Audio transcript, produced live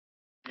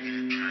Don't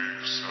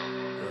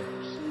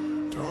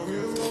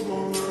give up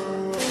on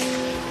God.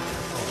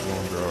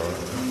 On God.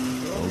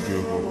 Don't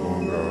give up on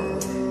God.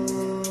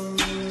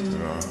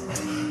 Nah.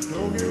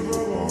 Don't give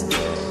up on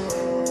God.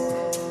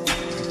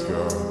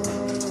 God.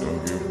 Don't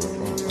give up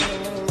on God.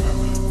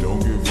 Don't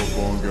give up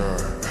on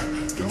God.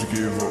 Don't you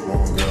give up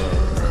on God.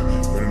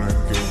 Better not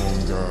give up on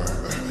God.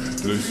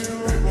 Listen,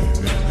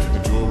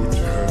 enjoy what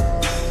you have.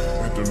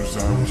 And don't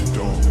decide what you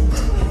don't.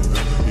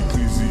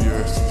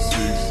 Ecclesiastes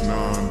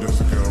 6:9, that's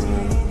a God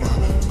rule.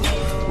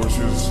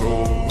 Worship the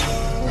soul.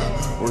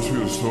 Worship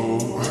the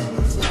soul.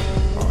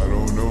 I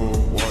don't know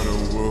why the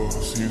world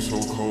seems so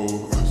cold.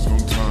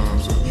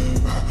 Sometimes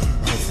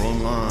I'm front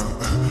line,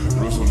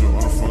 real soldier on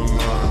the front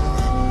line.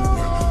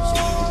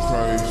 Soldier for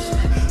Christ,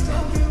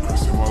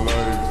 Christ in my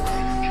life.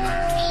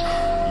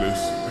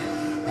 Listen,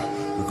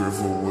 be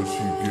grateful for what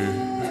you get.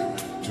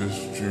 Just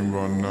dream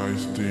about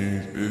nice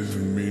things is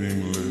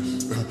meaningless.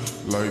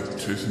 Like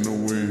chasing the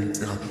wind,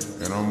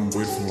 and I'm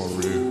waiting for my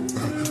rib.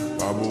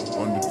 Bible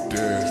on the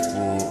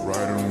dashboard,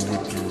 riding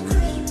with the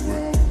wrist.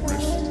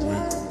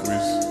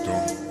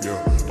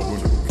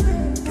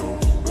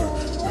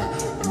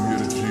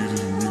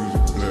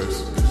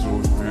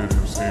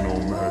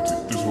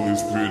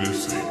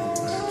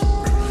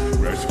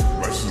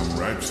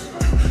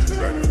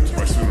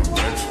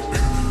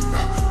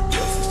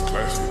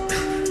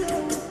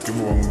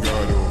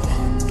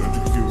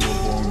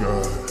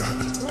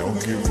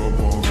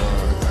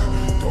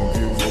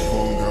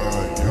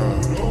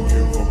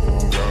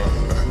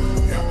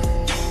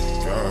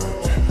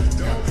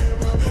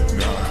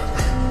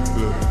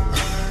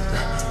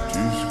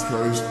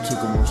 Christ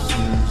took all my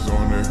sins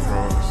on that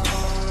cross.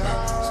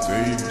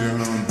 Stay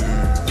down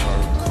there, I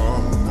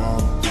call my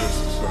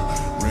blessings.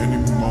 Randy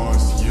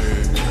Moss,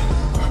 yeah.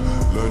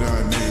 Love thy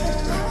neighbor,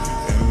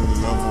 and the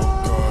love of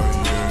God,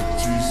 yeah.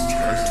 Jesus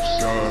Christ,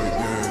 God,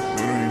 yeah.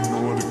 There ain't no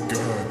other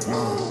God,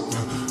 nah.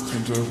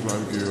 Sometimes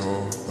life get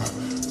off,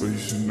 but you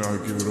should not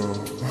give it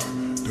up.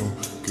 Don't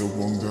give up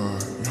on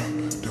God,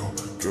 don't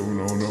give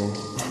up, no.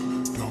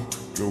 Don't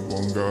give up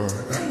on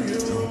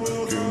God.